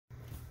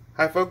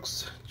Hi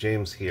folks,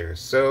 James here.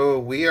 So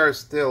we are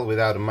still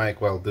without a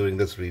mic while doing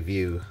this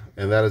review,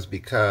 and that is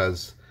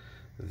because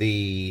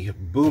the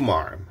boom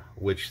arm,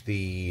 which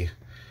the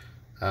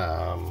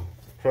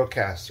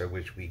Procaster,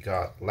 which we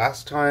got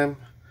last time,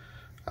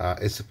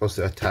 is supposed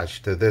to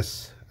attach to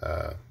this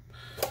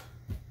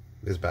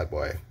this bad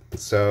boy.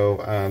 So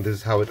this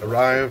is how it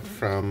arrived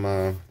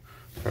from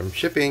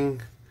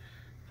shipping.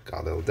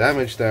 Got a little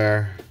damage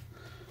there,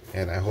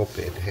 and I hope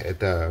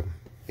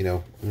you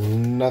know,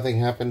 nothing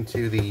happened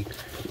to the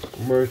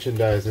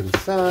merchandise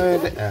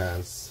inside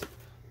as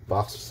the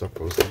box is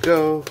supposed to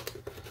go.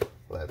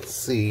 Let's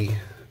see.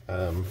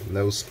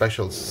 No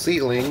special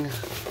sealing,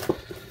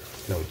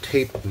 no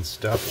tape and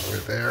stuff over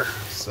there.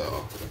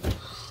 So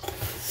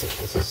set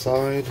this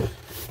aside.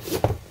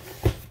 There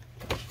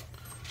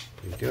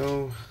we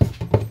go.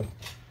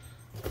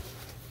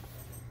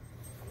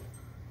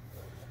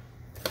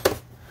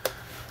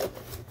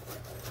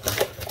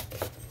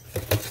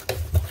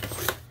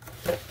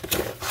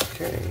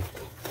 Okay.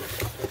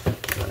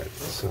 Alright,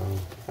 so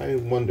I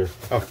wonder.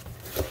 Oh,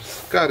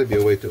 there's got to be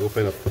a way to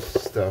open up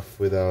this stuff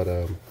without,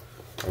 or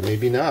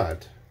maybe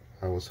not.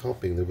 I was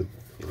hoping it would,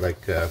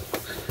 like,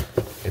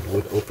 it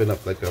would open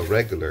up like a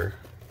regular,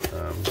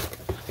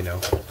 you know,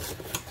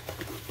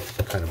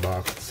 kind of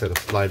box instead of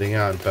sliding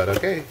out. But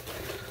okay,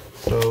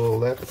 so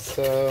let's,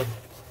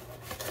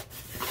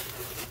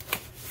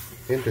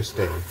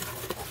 interesting.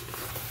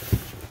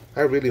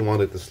 I really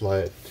wanted the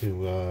slide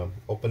to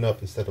open up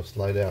instead of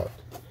slide out.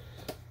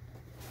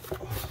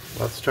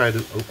 Let's try to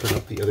open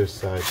up the other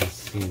side and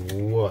see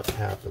what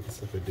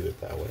happens if we do it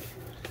that way.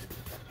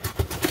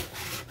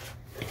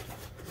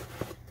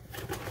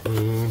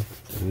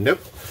 Nope.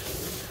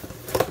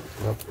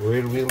 Nope.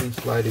 We're really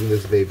sliding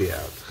this baby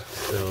out.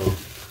 So,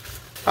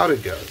 out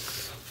it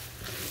goes.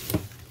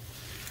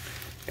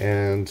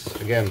 And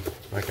again,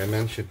 like I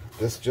mentioned,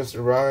 this just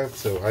arrived,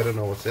 so I don't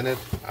know what's in it.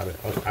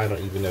 I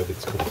don't even know if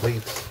it's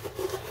complete.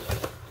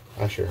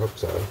 I sure hope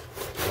so.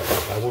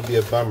 That will be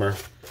a bummer.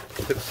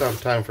 It took some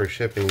time for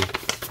shipping,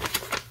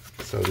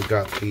 so we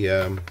got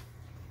the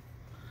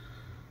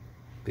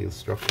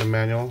instruction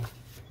manual.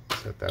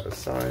 Set that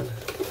aside.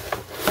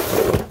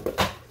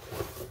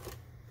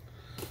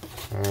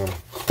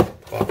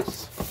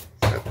 Box.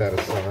 Set that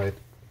aside.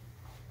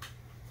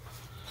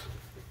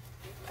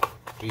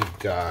 We've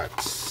got.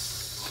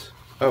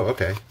 Oh,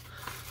 okay.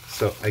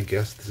 So I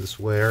guess this is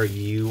where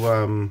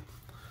you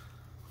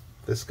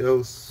this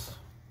goes.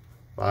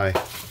 Bye.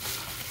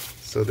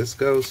 So this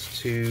goes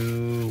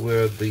to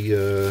where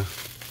the,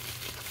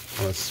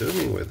 I'm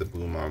assuming where the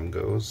boom arm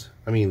goes.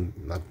 I mean,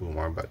 not boom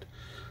arm, but,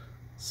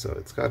 so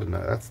it's got a,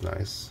 that's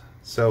nice.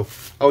 So,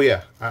 oh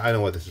yeah, I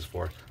know what this is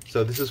for.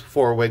 So this is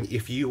for when,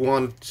 if you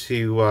want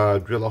to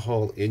drill a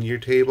hole in your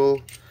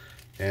table,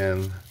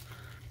 and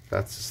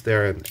that's just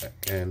there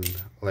and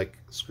like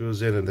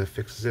screws in and then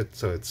fixes it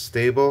so it's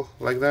stable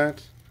like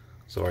that.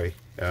 Sorry,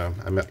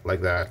 I meant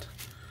like that,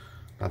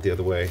 not the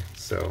other way.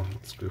 So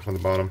screw from the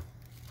bottom.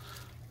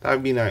 That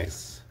would be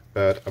nice,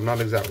 but I'm not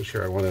exactly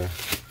sure I want to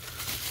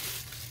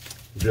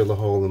drill a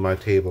hole in my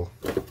table.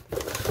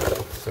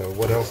 So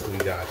what else do we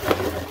got here?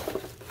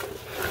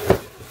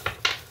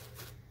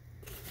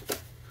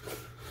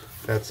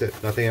 That's it.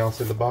 Nothing else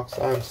in the box.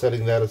 I'm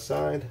setting that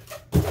aside.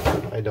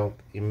 I don't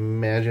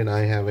imagine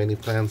I have any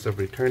plans of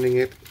returning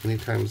it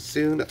anytime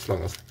soon, as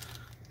long as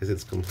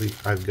it's complete.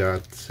 I've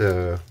got,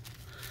 let's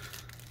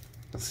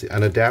see,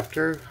 an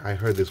adapter. I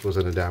heard this was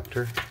an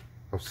adapter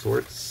of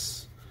sorts.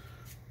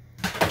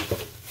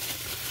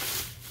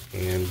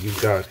 And you've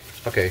got,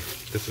 okay,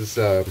 this is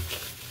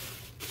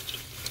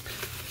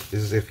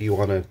if you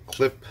want to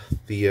clip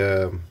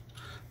the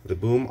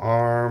boom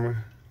arm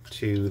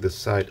to the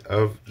side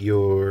of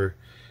your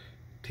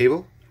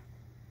table.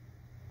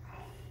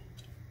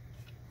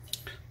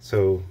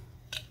 So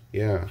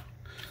yeah,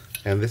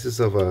 and this is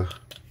of a,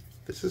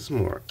 this is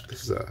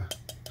a,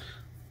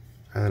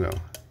 I don't know,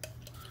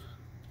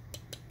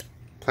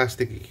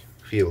 plasticky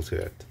feel to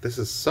it. This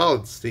is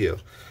solid steel,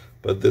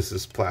 but this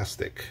is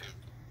plastic.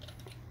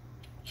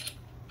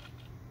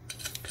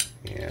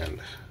 And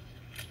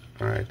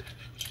all right,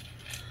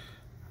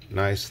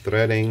 nice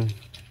threading,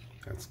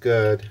 that's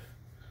good,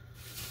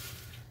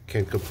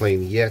 can't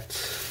complain yet.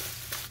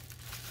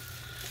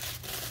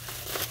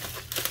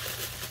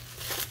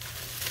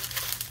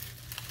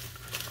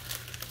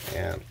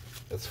 And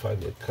let's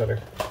find the cutter.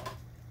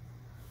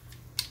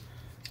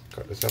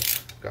 Cut this up.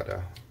 Got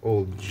a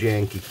old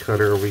janky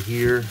cutter over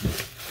here,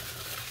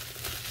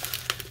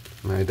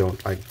 and I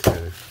don't like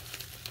to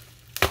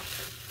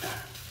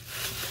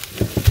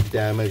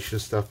damage the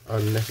stuff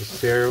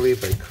unnecessarily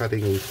by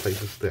cutting in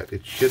places that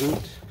it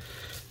shouldn't.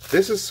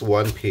 This is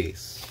one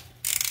piece.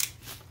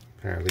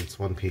 Apparently it's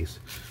one piece.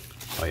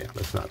 Oh yeah,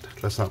 let's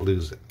not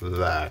lose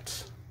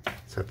that.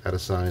 Set that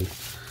aside.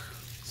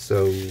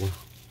 So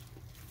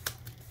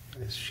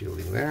there's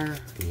shielding there.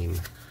 I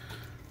mean,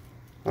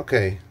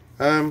 okay.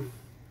 I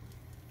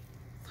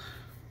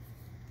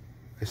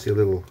see a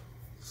little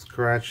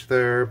scratch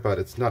there, but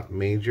it's not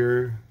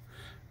major.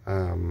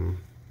 I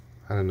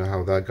don't know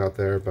how that got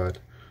there, but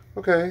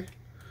Okay.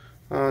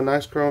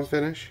 Nice chrome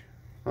finish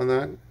on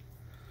that.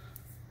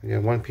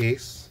 Again, one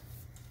piece.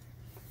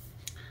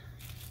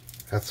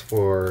 That's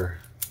for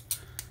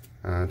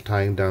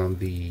tying down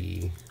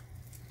the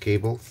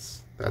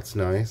cables. That's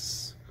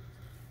nice.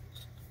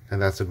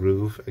 And that's a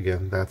groove.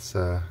 Again, that's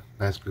a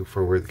nice groove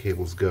for where the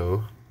cables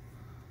go.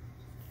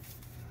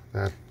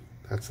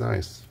 That's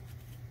nice.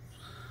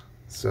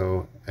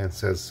 So, and it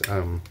says, I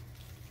don't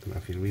know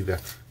if you read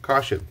that.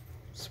 Caution,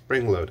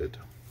 spring loaded.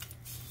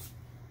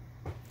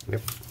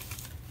 Yep.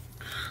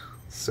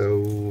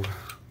 So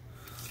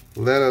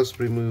let us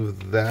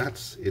remove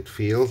that. It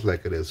feels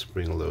like it is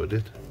spring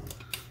loaded.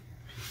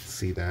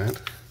 See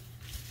that?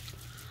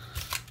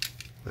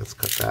 Let's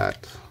cut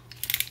that.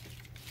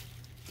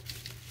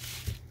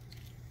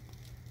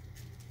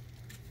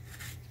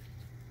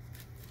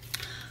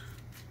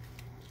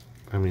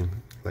 I mean,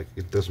 like,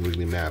 it doesn't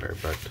really matter,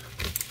 but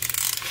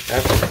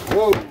that's,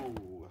 whoa!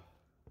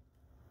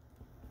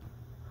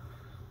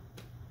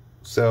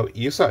 So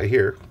you saw it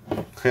here.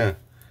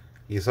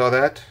 You saw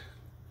that?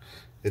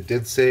 It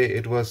did say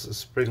it was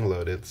spring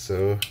loaded,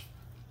 so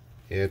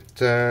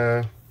it,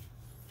 as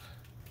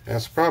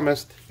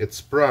promised, it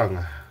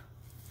sprung.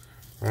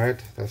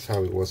 Right? That's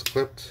how it was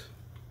clipped.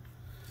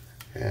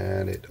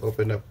 And it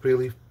opened up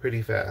really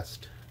pretty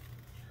fast.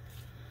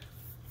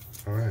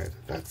 Alright,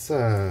 that's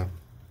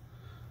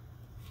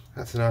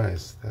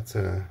nice. That's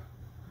a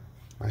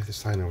nice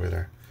design over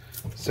there.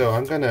 So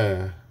I'm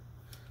gonna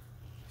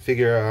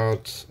figure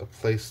out a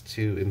place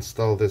to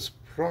install this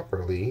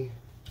properly,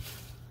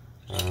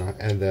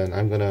 and then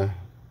I'm gonna,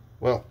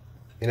 well,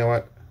 you know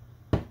what,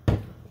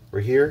 we're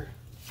here.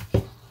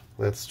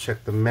 Let's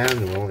check the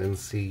manual and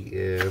see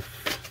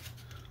if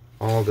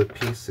all the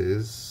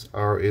pieces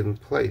are in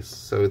place.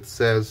 So it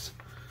says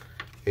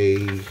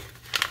a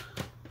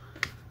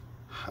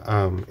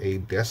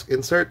desk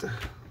insert,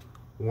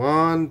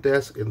 one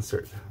desk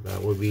insert.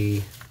 That would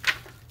be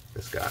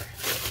this guy.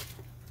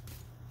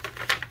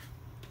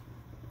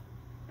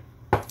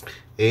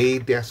 A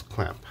desk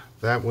clamp.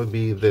 That would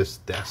be this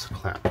desk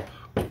clamp.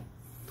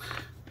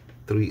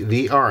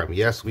 The arm.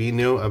 Yes, we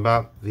know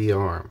about the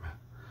arm.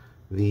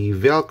 The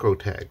Velcro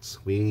tags.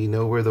 We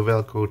know where the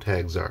Velcro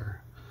tags are.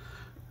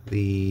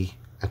 The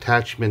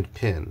attachment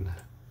pin.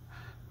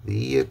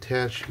 The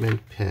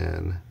attachment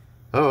pin.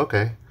 Oh,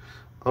 okay.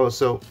 Oh,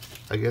 so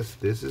I guess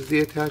this is the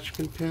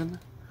attachment pin.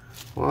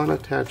 One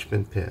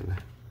attachment pin.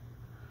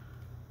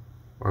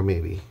 Or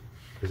maybe.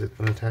 Is it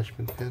an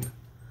attachment pin?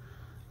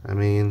 I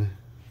mean,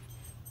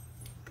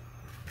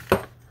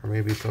 or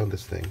maybe it's on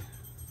this thing.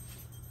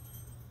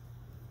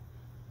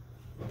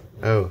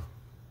 Oh,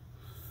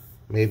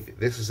 maybe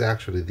this is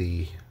actually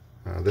the,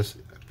 this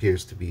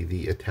appears to be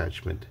the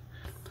attachment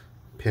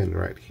pin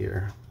right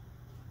here.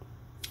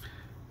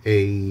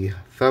 A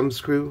thumb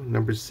screw,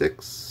 number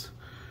 6.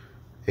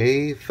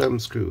 A thumb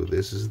screw.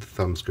 This is the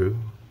thumb screw.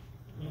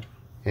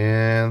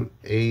 And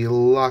a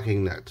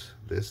locking nut.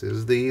 This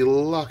is the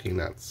locking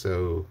nut.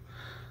 So,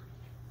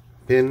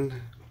 pin,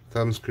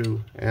 thumb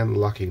screw, and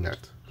locking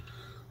nut.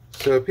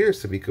 So it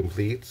appears to be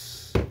complete,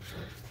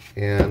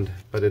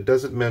 but it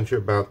doesn't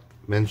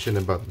mention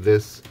about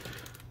this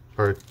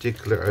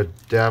particular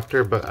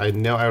adapter. But I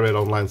know I read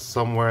online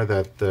somewhere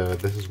that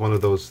this is one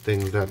of those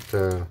things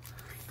that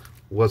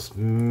was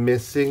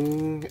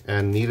missing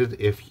and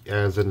needed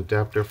as an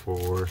adapter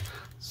for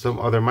some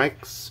other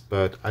mics.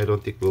 But I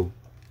don't think we'll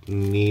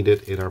need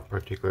it in our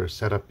particular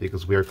setup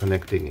because we are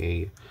connecting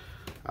a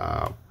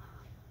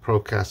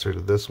Procaster to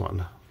this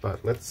one.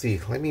 But let's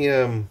see. Let me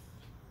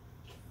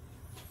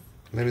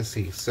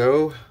see.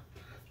 So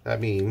that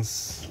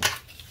means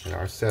in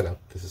our setup,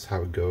 this is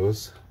how it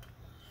goes.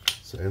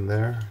 So in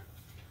there,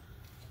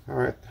 all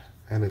right,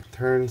 and it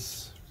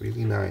turns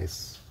really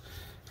nice.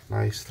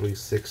 Nice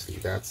 360.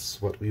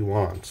 That's what we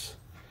want.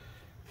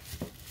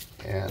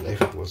 And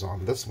if it was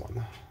on this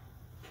one,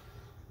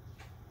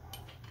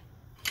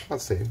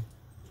 let's see,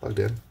 plugged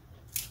in.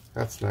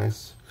 That's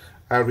nice.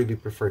 I really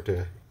prefer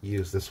to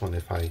use this one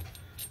if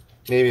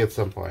maybe at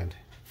some point,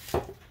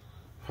 if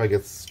I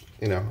get,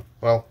 you know,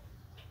 well,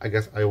 I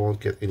guess I won't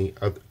get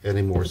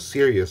any more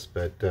serious,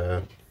 but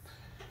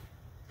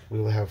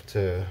we'll have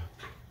to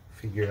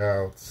figure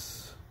out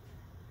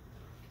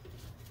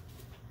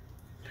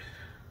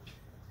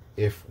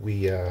if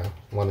we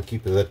want to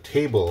keep the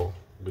table,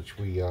 which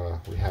we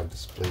have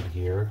displayed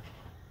here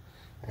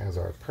as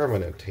our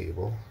permanent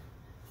table.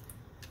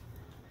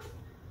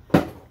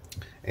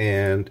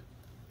 And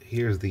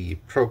here's the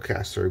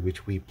Procaster,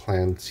 which we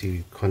plan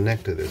to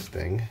connect to this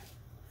thing.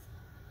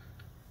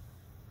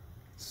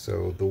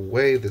 So the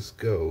way this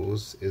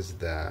goes is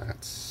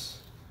that,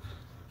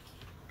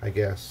 I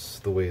guess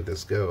the way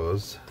this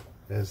goes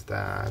is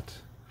that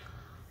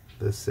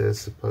this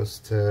is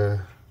supposed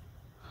to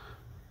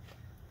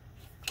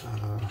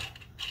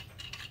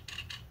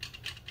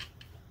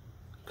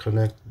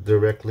connect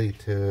directly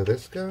to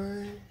this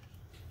guy.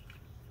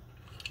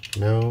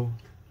 No.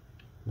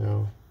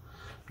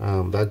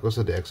 That goes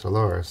to the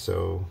XLR,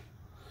 so,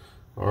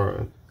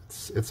 or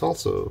it's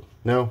also,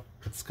 no,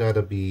 it's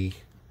gotta be,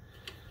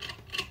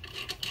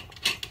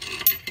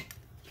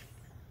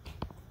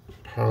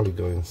 probably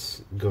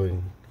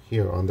going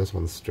here on this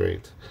one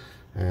straight,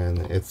 and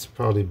it's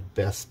probably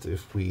best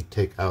if we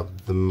take out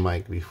the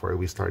mic before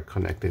we start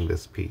connecting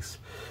this piece.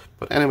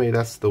 But anyway,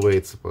 that's the way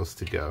it's supposed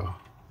to go.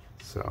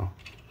 So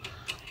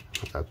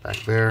put that back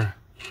there.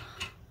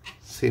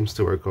 Seems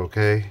to work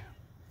okay.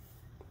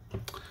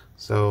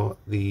 So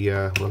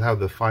we'll have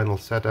the final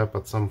setup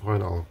at some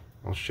point.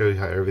 I'll show you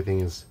how everything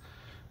is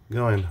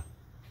going.